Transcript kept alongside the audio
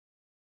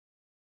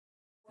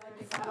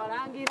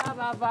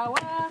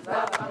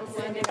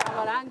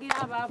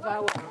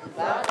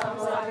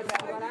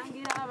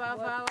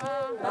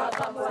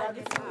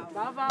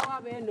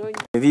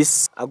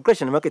This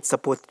Aggregation Market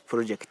Support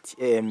Project,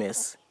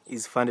 AMS,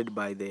 is funded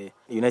by the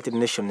United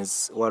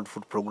Nations World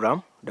Food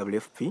Programme,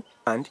 WFP,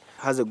 and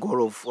has a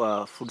goal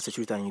of food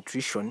security and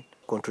nutrition,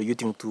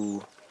 contributing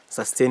to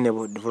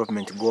Sustainable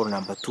Development Goal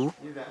number 2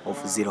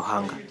 of zero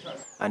hunger.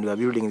 And we are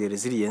building the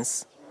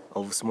resilience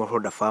of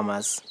smallholder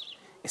farmers,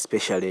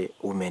 especially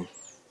women.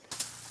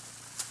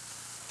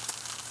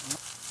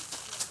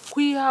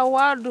 Kwiha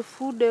World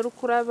Food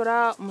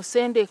rukurabira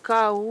musende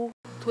kawu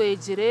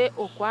twegire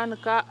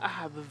okwanika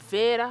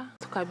ahabivera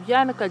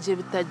tukabyanika je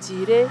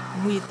bitagire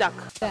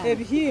mwitaka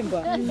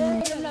ebihimba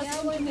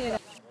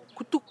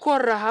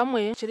kutukora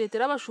hamwe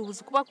kiretera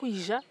abashubuzi kuba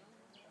kwija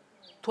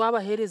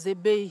twabahereze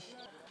beyi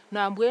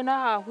nambwe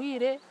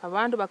nahahwire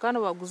abandi bakana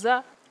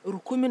baguza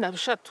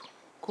 13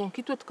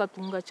 konkitwe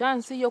tukatunga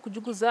chance yo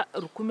kujuguza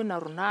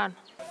 18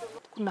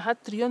 kuna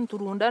hatriyon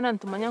turundana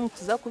ntumanya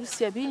ntuza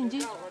kubisya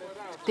bingi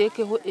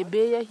tutekeho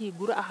ebeya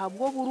higura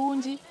ahabwo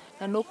burungi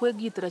no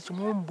kwegitira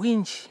kimwe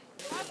mbwinji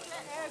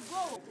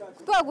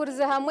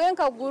twagurize hamwe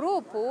nka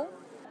gurupu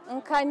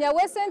nkanya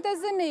we sente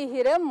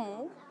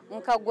zinihiremu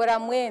nkagura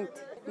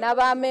mwente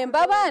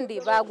nabamemba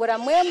bandi bagura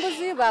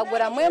mwembuzi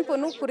bagura mwempu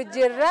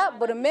nukurigirira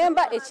buri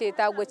memba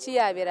ekitago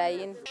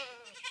kiyabirayine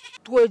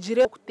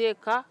twegire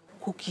kuteka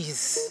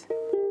cookies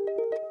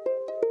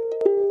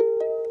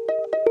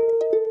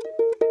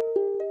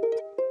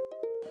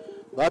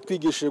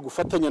batwigishije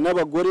gufatanya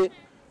n'abagore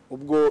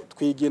ubwo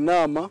twiga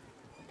inama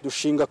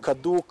dushinga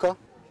kaduka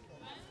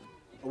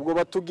ubwo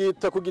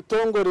batugita ku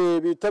gitongore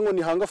bita ngo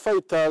ni Hanga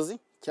Fighters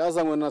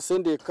cyazanywe na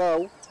Sende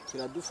Kawu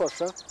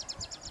kiradufasha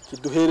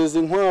kiduhereza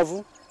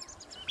inkwavu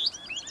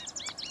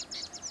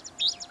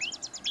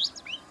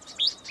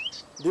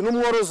ndi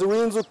n'umworozi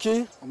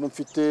w'inzuki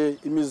mfite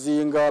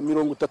imizinga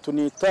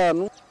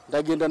 35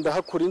 ndagenda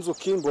ndahakura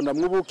inzuki mbona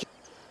mwibuki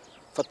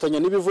fatanya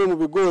n'ibivuye mu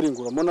bigori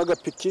nguramo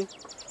n'agapiki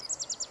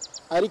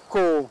ariko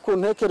ku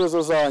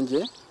ntekerezo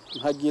zanjye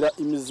nkagira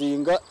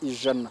imizinga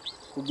 100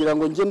 kugira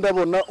ngo nge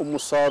ndabona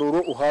umusaruro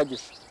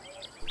uhagije.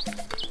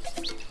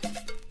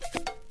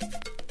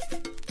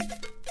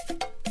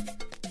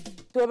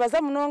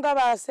 Twebaza munonga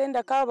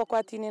basenda ka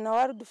bakwatine na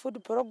World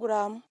Food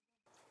Program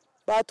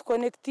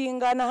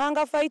batconnectinga na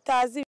Hanga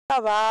Fighters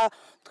aba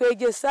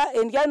twegesa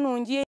endya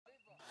nungiye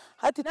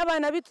hati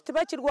n'abana bitu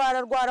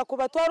tibakirwara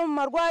kuba twari mu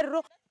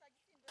marwariro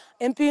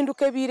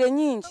empinduke bire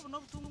nyingi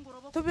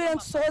tubire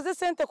ntusohoze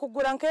sente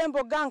kugura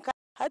nkembo ganka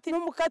hati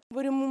n'umukati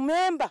buri mu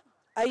memba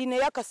ayine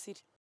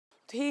yakasiri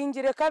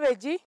tuhingire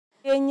kabeji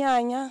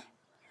enyanya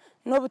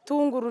no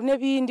butunguru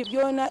nebindi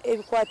byona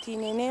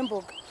ebikwatine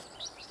nemboga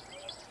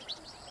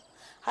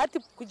hati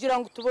kugira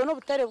ngo tubone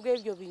ubutare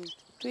bw'ebyo bintu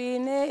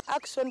twine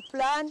action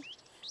plan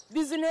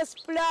business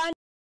plan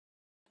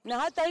na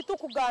hata hito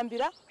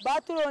kugambira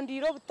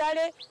baturondiro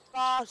butare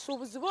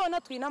bashubuzi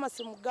bona twina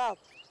amasimu gabo.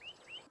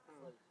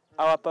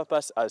 Our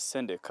purpose as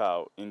Sende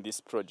Kawu in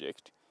this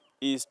project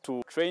is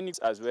to train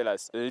as well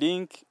as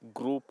link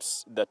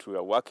groups that we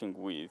are working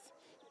with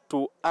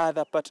to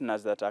other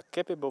partners that are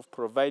capable of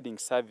providing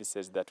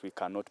services that we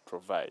cannot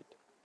provide.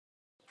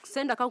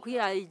 Sende Kawu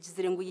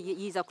yagizire ngo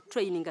yiza ku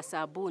training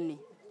sabuni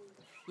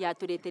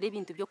yaturetere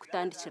ibintu byo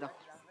kutandikiraho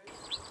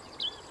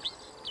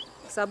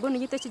sabuni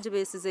gite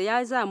kijibesize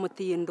yaza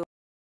mutindo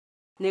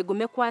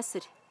negume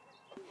kwasire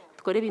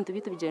tukore ibintu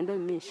bitu bigenda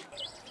bimisha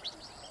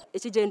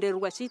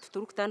ikigenderwa kitu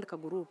turi kutandika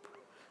group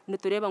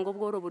nitureba ngo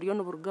bworo buriyo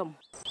n'uburugamo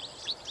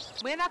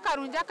mwena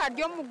karunja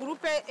karyo mu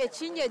groupe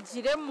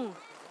ekinyegiremu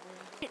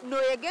no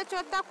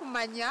yegecho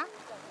takumanya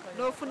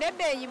no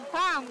funebe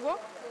impango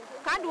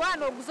kandi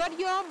wano guzo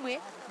ryomwe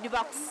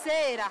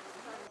nibakusera.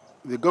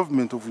 The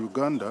government of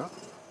Uganda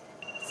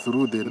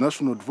through the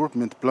National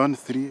Development Plan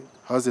 3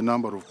 has a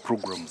number of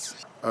programs,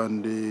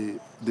 and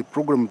the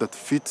program that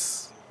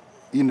fits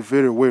in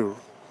very well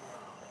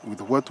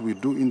with what we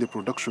do in the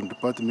production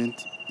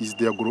department is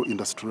the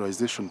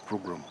agro-industrialization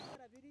program.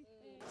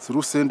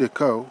 Through Sende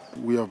Kawu,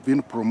 we have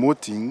been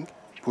promoting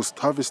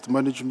post-harvest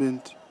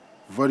management,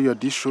 value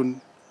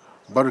addition,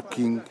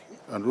 bulking,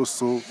 and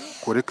also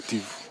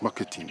corrective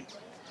marketing.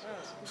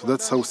 So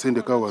that's how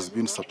Sende Kawu has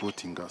been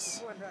supporting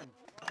us.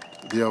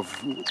 They have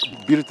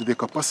built the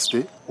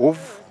capacity of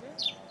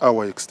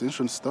our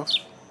extension staff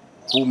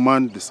who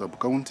man the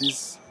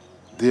sub-counties.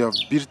 They have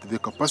built the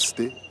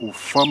capacity of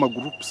farmer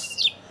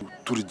groups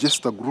to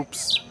register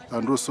groups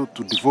and also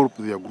to develop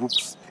their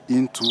groups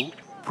into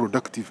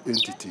productive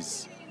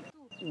entities.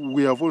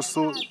 We have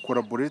also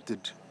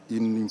collaborated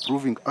in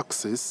improving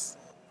access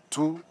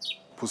to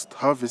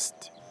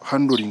post-harvest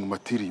handling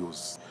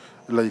materials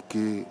like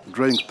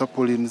drying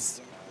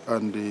tarpaulins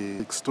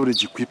and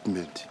storage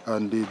equipment,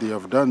 and they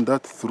have done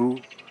that through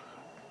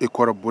a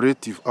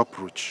collaborative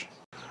approach.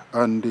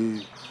 And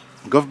the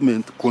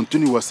government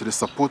continuously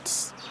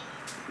supports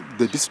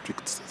the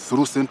districts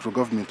through central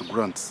government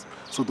grants,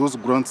 so those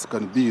grants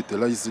can be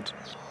utilized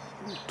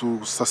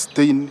to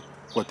sustain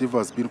whatever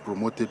has been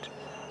promoted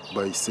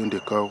by Sende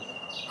Kawu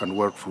and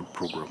World Food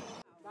Program.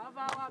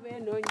 Baba wa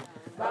benonya,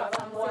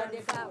 baba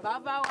mwandika,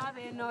 baba wa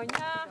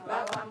benonya,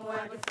 baba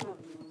mwandika.